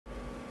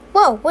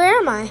Whoa, where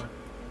am I?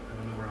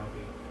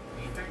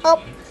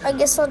 Oh, I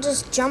guess I'll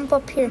just jump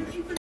up here.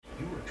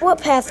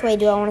 What pathway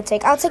do I want to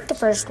take? I'll take the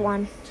first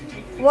one.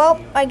 Well,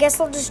 I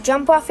guess I'll just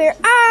jump off here.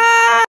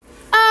 Ah!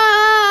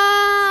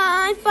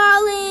 Ah! I'm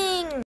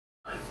falling!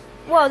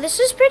 Whoa,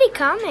 this is pretty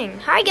calming.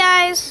 Hi,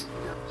 guys.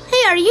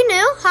 Hey, are you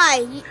new?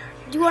 Hi. Do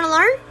you want to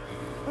learn?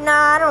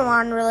 Nah, I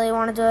don't really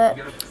want to do it.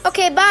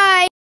 Okay,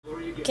 bye.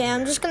 Okay,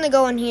 I'm just going to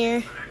go in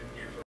here.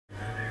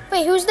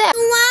 Wait, who's that?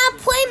 You want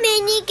to play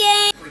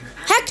minigame?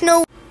 Heck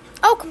no.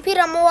 Oh,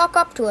 computer, I'm going to walk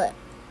up to it.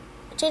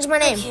 Change my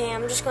name. Okay,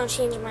 I'm just going to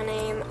change my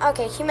name.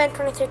 Okay, Human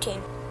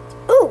 2013.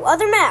 Ooh,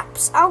 other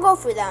maps. I'll go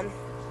through them.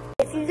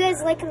 If you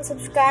guys like and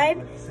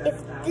subscribe,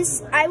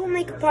 I will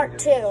make a part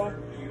 2.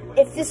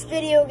 If this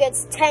video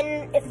gets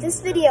 20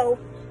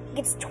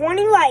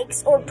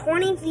 likes or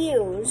 20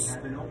 views,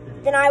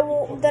 then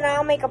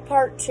I'll make a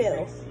part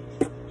 2.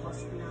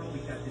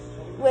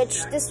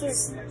 Which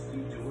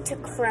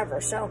took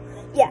forever, so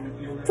yeah.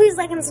 Please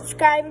like and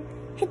subscribe.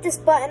 Hit this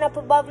button up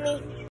above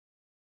me.